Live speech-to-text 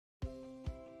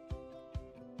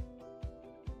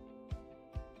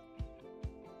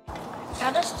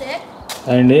Got a stick.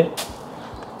 And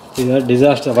ఇది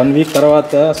disaster 1 week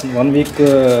తర్వాత 1 week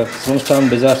snowstorm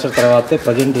disaster తర్వాత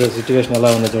ప్రజెంట్ సిచ్యువేషన్ ఎలా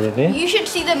ఉందో చూడండి. You should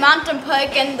see the mountain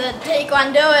park and the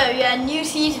taekwondo area, and you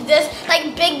see this like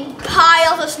big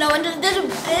piles of snow, and there's a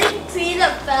big tree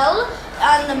that fell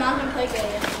on the mountain park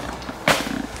area.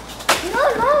 No,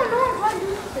 what do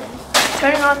you think?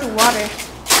 Turning off the water.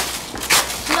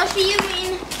 Slushy, you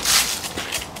mean?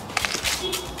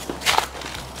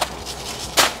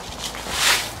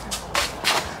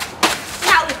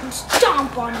 Now we can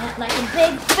stomp on it like a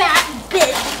big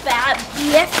fat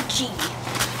BFG.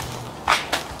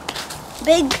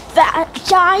 Big fat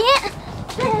giant.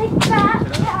 Big fat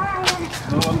giant.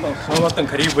 Snow మొత్తం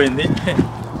కరిగిపోయింది.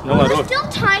 There's still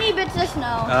tiny bits of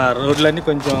snow. రోడ్లన్నీ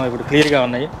కొంచెం ఇప్పుడు క్లియర్గా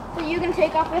ఉన్నాయి. So you can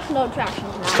take off your snow traction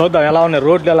now. చూద్దాం ఎలా ఉన్నాయి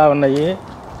రోడ్లు ఎలా ఉన్నాయి.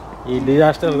 ఈ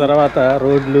డిజాస్టర్ తర్వాత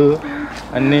రోడ్లు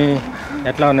అన్నీ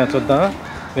ఎట్లా ఉన్నాయో చూద్దాం.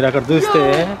 మీరు అక్కడ చూస్తే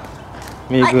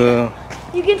మీకు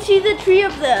You can see the tree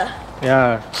up there.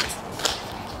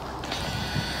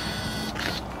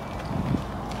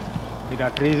 మీకు ఆ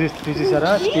ట్రీ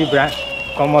చూసారా ట్రీ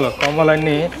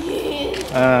కొమ్మలన్నీ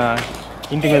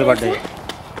ఇంటి మీద పడ్డాయి.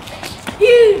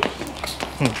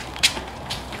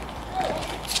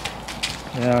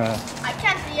 I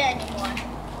can't see it anymore.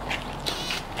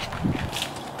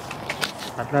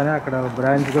 అట్లానే అక్కడ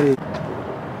బ్రాంచ్ కూడా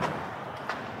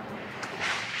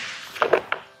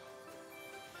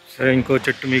సరే ఇంకో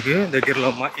చెట్టు మీకు దగ్గరలో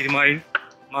ఇది మా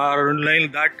 2 లైన్లు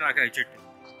దాటి నాకు ఈ చెట్టు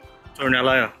చూడండి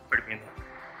ఎలా పడిపోయింది.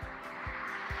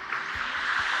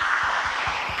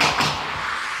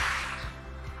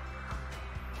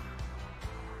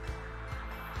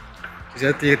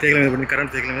 తీగల మీద పడింది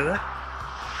కరెంట్ తీగల మీద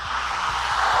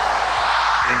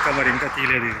ఇంకా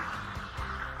తీయలేదు ఇది.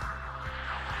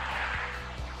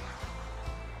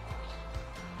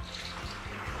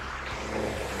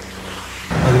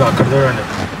 అదిగో అక్కడ చూడండి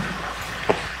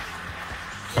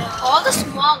All the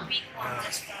small big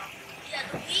ones. Yeah,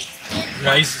 the big.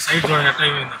 Ice side చూడండి ఎట్లా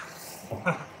అయిపోయింది.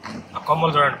 ఆ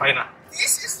కొమ్మలు చూడండి పైన.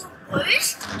 This is the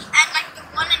worst and like the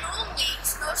one and only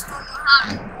snowstorm we'll have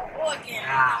in Oregon.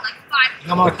 Like 5.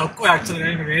 ఇంకా మాకు తక్కువ యాక్చువల్గా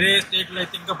ఇంకా వేరే స్టేట్లో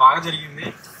అయితే ఇంకా బాగా జరిగింది.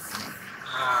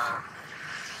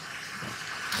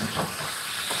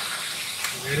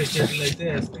 వేరే స్టేట్లో అయితే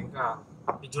అసలు ఇంకా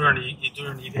ఇది చూడండి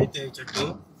ఇదైతే చెట్టు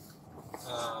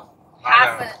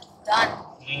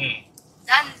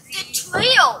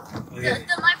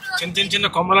చిన్న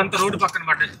కొమ్మలంతా రోడ్డు పక్కన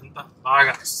పడ్డాయి అంతా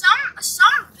బాగా.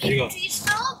 Some big trees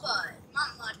fell, but not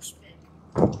much big.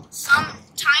 Some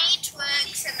tiny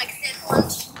twigs and like thin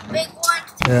ones, big ones.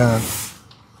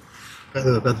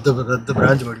 పెద్ద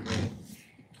బ్రాంచ్ పడిపోయింది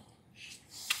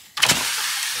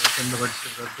కింద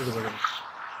పెద్దది పడింది.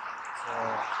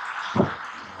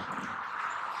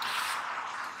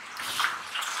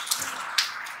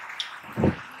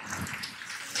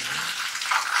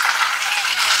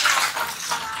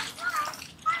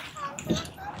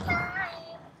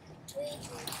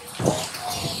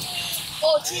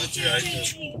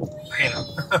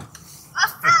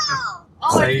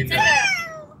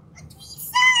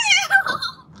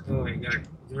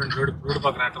 రోడ్డు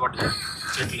పక్కన ఎట్లా పడ్డాయి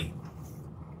చెట్లు.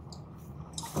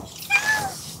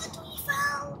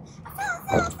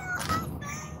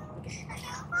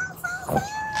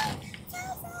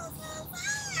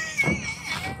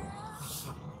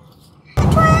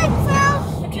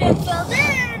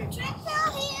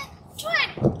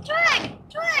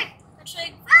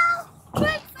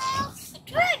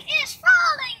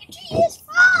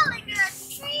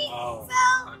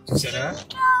 చూసారా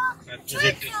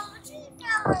చెట్టు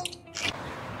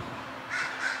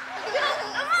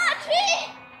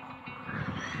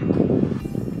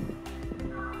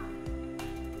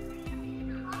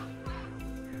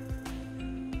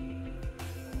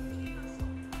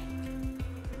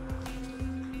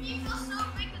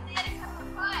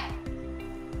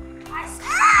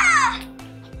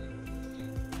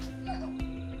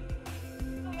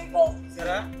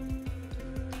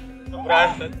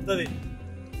పెద్దది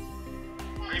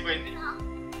అయిపోయింది.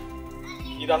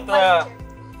 ఇదంతా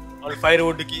వాళ్ళు ఫైర్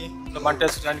వుడ్కి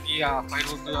మంటేసడానికి ఆ ఫైర్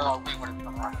వుడ్ ఉపయోగపడుతుంది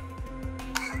అన్నమాట.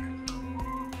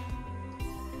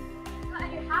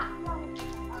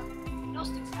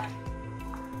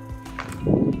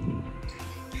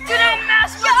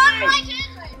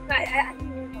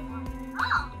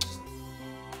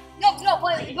 No,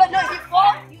 but no, you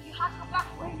fall. You have to go back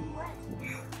where you went.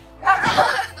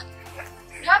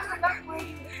 You have to go back where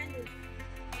you ended.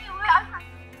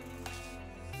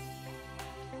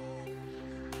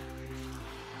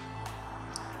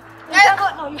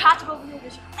 No, you have to go over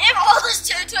here. I have all this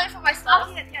territory for myself.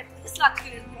 Yeah, it's not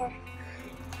clear anymore.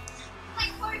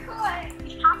 Like,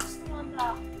 you have to stay on that.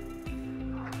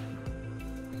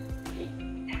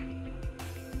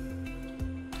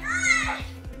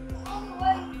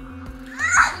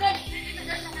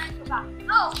 back.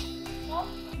 Oh.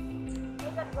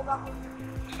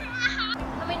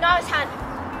 I mean, not his hand.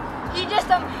 He just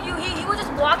he was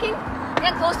just walking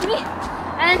and close to me,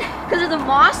 and because of the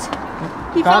moss,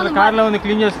 he found the కార్లో ఉంది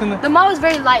clean చేసుకుంది. The moss was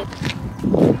very light.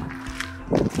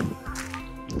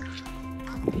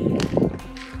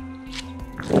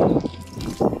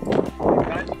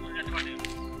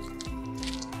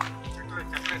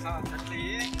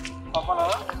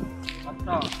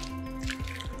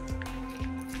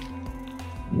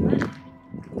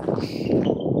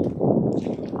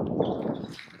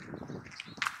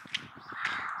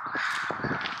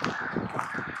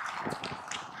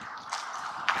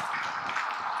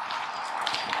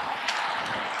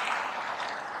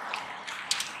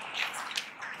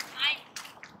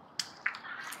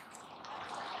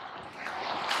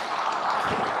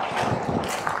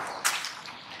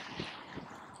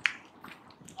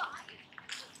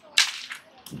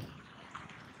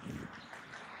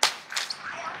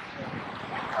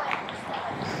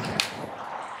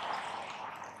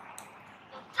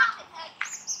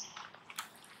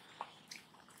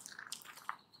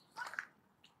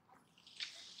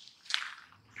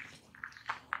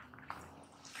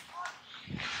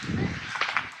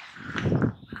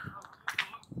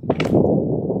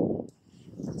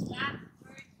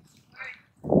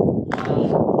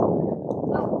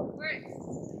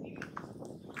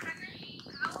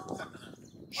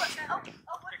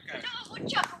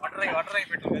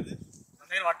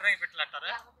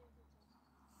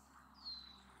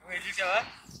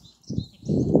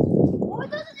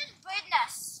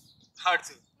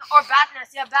 Or badness,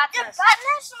 yeah, badness. Yeah,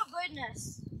 badness or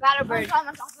goodness? Bad or bird.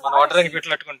 మన watering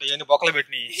పెట్లు పెట్టుకుంటే ఇవన్నీ బొక్కలు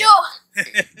పెట్టినాయి. Yo!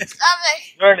 Stop it.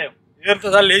 చూడండి ఏరుతో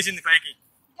sir లేచింది పైకి.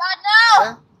 God, no!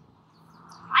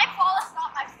 I fall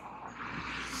asleep my phone.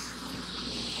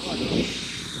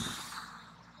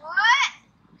 What?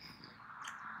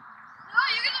 No,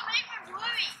 you're gonna make me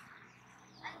worry.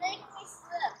 And make me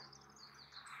slip.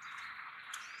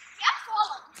 Yeah, I'm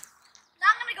falling. Now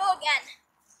I'm gonna go again.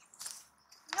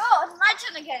 No, it's my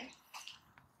turn again.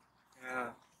 Yeah.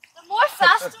 The more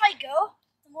faster I go,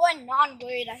 the more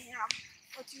non-worried I am.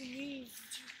 What do you need?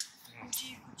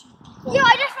 Yo,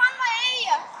 I just found my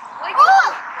area. Like, oh!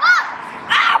 Ah!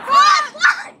 Run!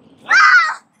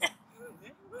 Ah!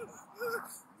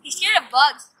 He's scared of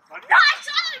bugs. No, I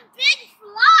saw a big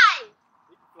fly.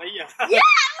 Yeah,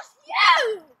 it was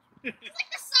huge. It's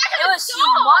like the size of It a was dog.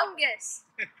 humongous.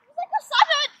 It's like the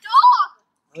size of a dog.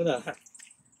 అవునా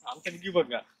అంత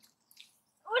దిగిపోగా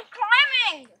It was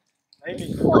climbing.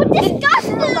 Railing Oh,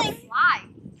 disgusting. Fly.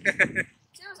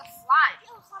 It was a fly.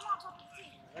 Yo, climb on top of the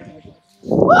tree.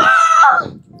 Whoa!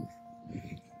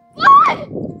 What?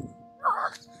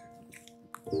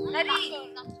 Daddy,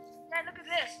 Dad, look at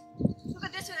this. Look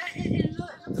at this. It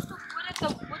looks so good at the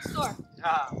wood store.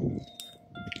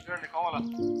 చూడండి కోమల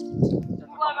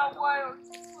Wow.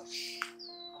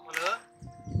 కోమలు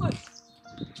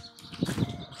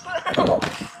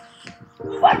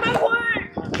What my word?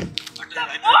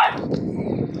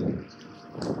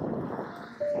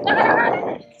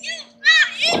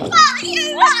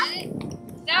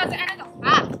 That was the end of the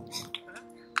map.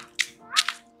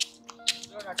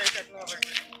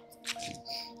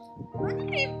 Why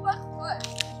did he bust foot?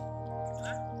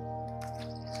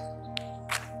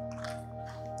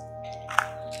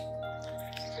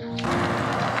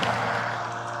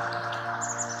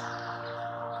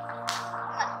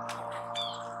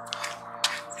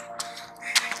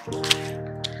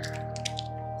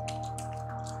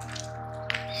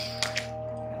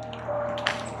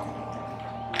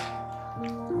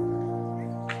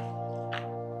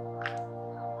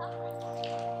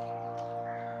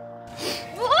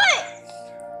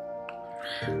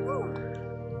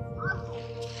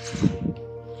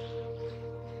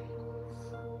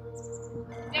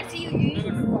 Let's see you.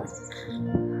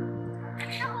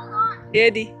 Hold on.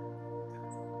 Eddie.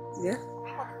 Yeah.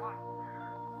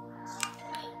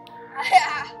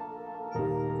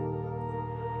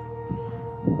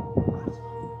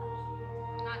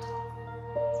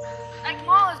 Like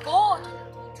mom is gold.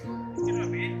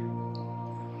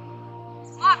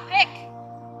 Mom, pick.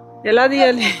 ఎలా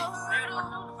తీయాలి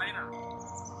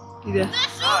ఇదే The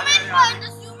zoom in one. The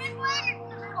zoom in one in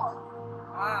the middle.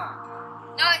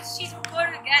 No, she's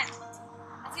recorded again.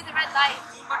 I see the red light.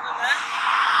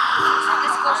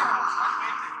 Let's go.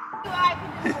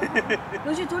 No,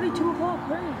 she told you 2 o'clock.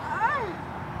 Hurry.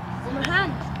 With my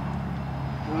hand.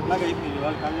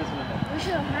 Where's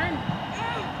your hand?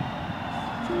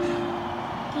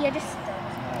 Yeah, just.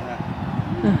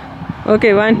 Okay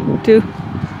 1 2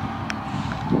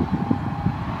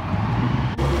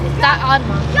 That on,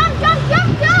 Mom. Jump, jump,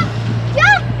 jump, jump!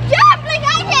 Jump, jump like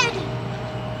I did!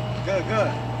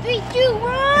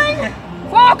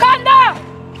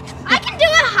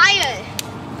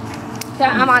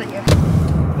 I'm out of here.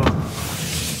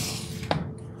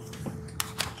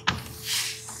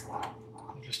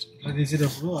 ఇట్లా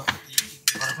తీసేటప్పుడు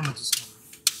పడకుండా చూసుకోండి.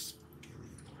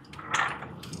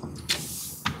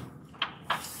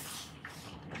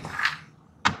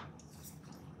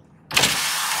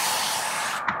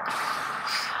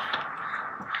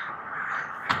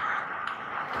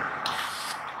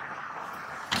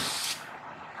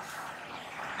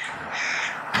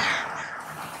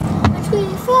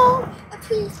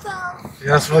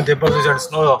 ఇక snow దెబ్బలు చూసాడు.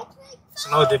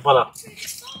 Snow దెబ్బల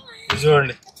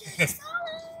చూడండి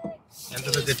ఎంత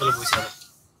దెబ్బలు పూసాడు.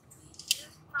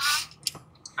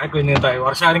 కొంచెం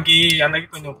వర్షానికి ఎండకి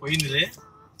కొంచెం పోయిందిలే,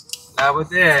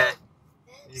 లేకపోతే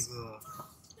మీకు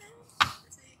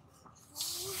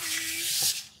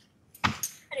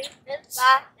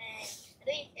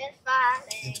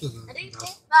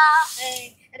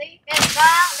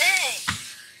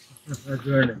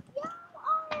చూడండి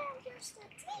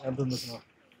ఎంత ఉంది snow.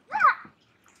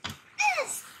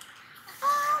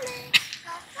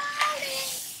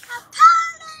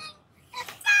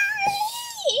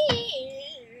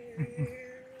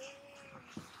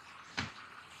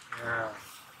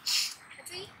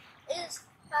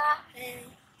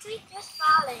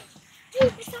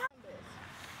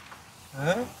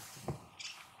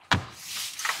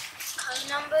 Code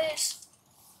numbers,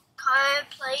 code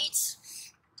plates.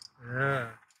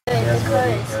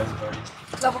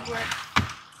 Double bread.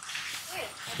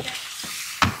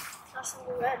 That's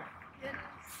all red.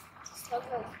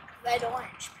 Logo, red,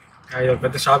 orange. ఇది ఒక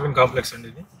పెద్ద షాపింగ్ కాంప్లెక్స్ అండి.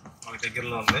 ఇది మాకు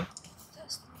దగ్గరలో ఉంది.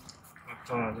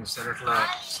 మొత్తం చూసారు ఎట్లా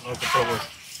స్నో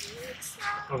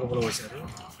కుప్పలు పోసారు.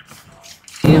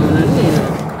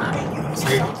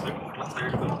 సైడ్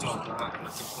కొంచెం అట్లా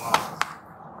తిప్పుకోవాలి.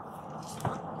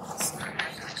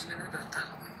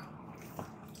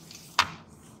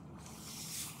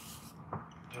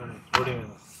 ఓడి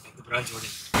మీద పెద్ద బ్రాంచ్ ఓడి.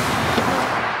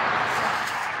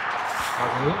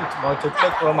 మా చెట్లు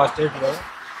ఎక్కువ మా స్టేట్లో.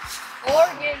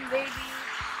 Oregon, baby.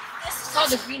 This is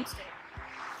called the green state.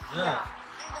 Yeah.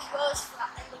 And the rose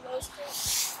state.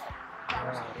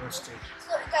 Rose state.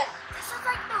 So guys, this is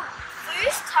like the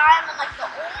first time and like the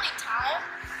only time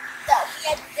that we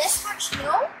had this much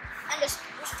snow and this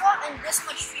straw and this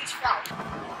much trees fell.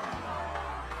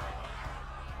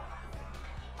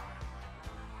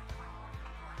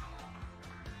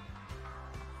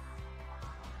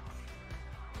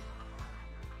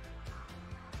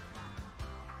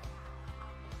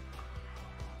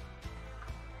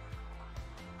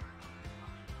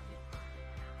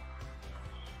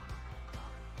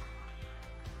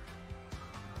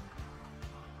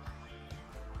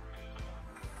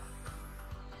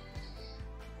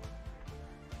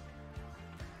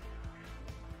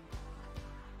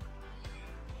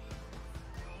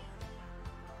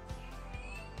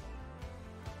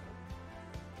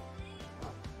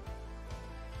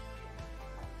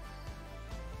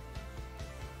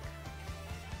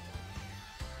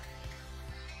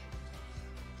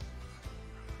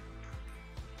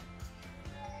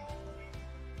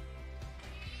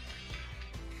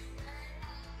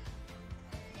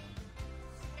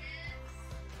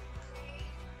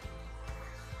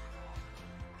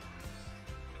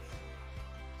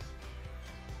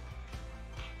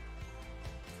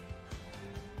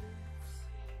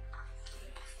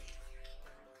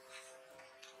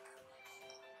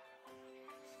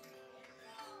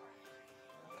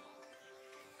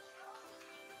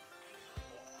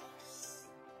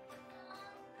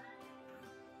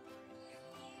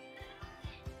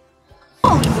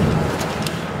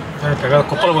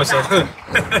 కుప్పలు పోసారు.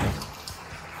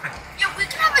 Yeah, we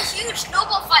can have a huge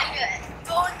snowball fight here.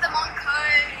 Throwing them on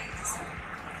cars.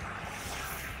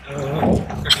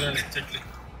 చెట్లు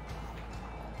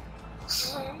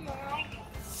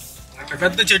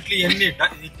పెద్ద చెట్లు ఇవన్నీ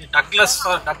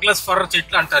Douglas for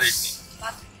చెట్లు అంటారు.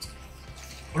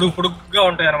 వీటిని పొడుగ్గా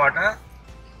ఉంటాయి అన్నమాట.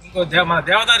 ఇంకో మన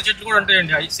దేవదారు చెట్లు కూడా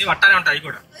ఉంటాయండి. అవి సేమ్ అట్టానే ఉంటాయి. అవి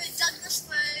కూడా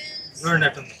చూడండి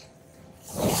ఎట్టుంది.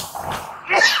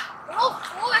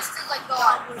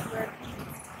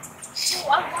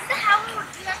 I wonder how we would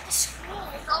do at the school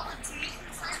with all the trees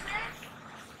inside there.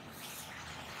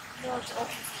 No, it's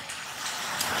open.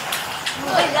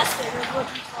 No, that's good.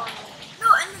 No,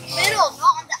 in the middle,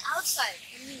 not on the outside.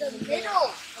 In the middle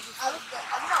of the,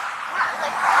 I'm not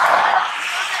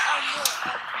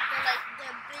like, the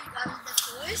big, the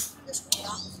forest in the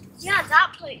school. Yeah, that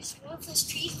place. What if there's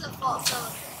trees that fall from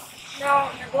it? No,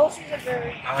 those trees are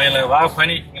very... ఇలా బాగా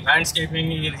పని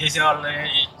landscaping చేసేవాళ్ళు,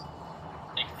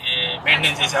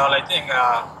 maintain చేసేవాళ్ళు అయితే ఇంకా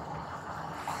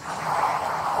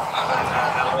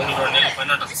 4 రోజులు 2 నెలలు పని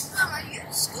ఉంటుంది.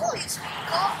 School used to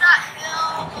go up that hill.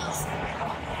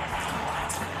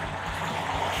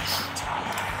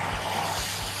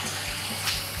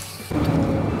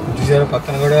 చూసారు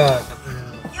పక్కన కూడా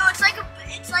Yo, it's like a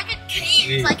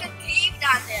cave. It's like a cave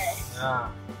down there.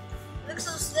 Looks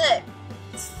so sick.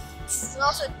 It's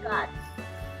also bad.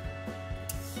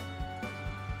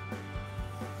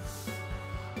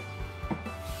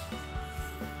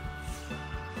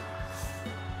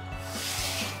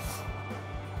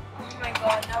 Oh my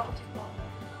god, now we're too long.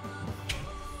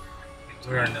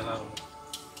 చూడండి ఎలా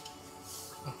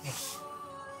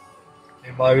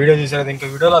మా video చూసారు ఇంకా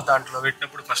వీడియోలో దాంట్లో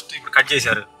పెట్టినప్పుడు ఫస్ట్ ఇప్పుడు కట్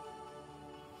చేశారు.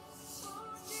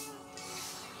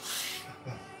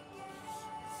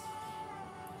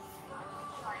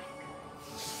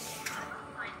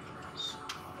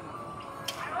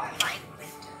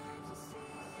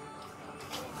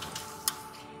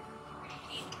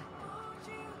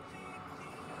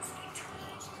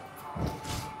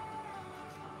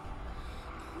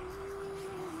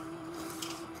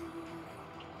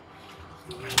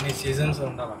 అన్ని సీజన్స్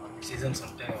ఉండాలి, సీజన్స్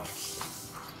ఉంటాయి.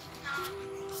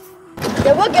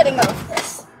 Yeah, we're getting off this.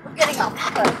 We're getting off.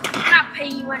 I'm not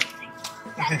paying you anything.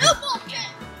 Yeah, no bullshit.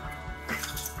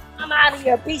 I'm out of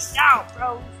here. Peace out, bro.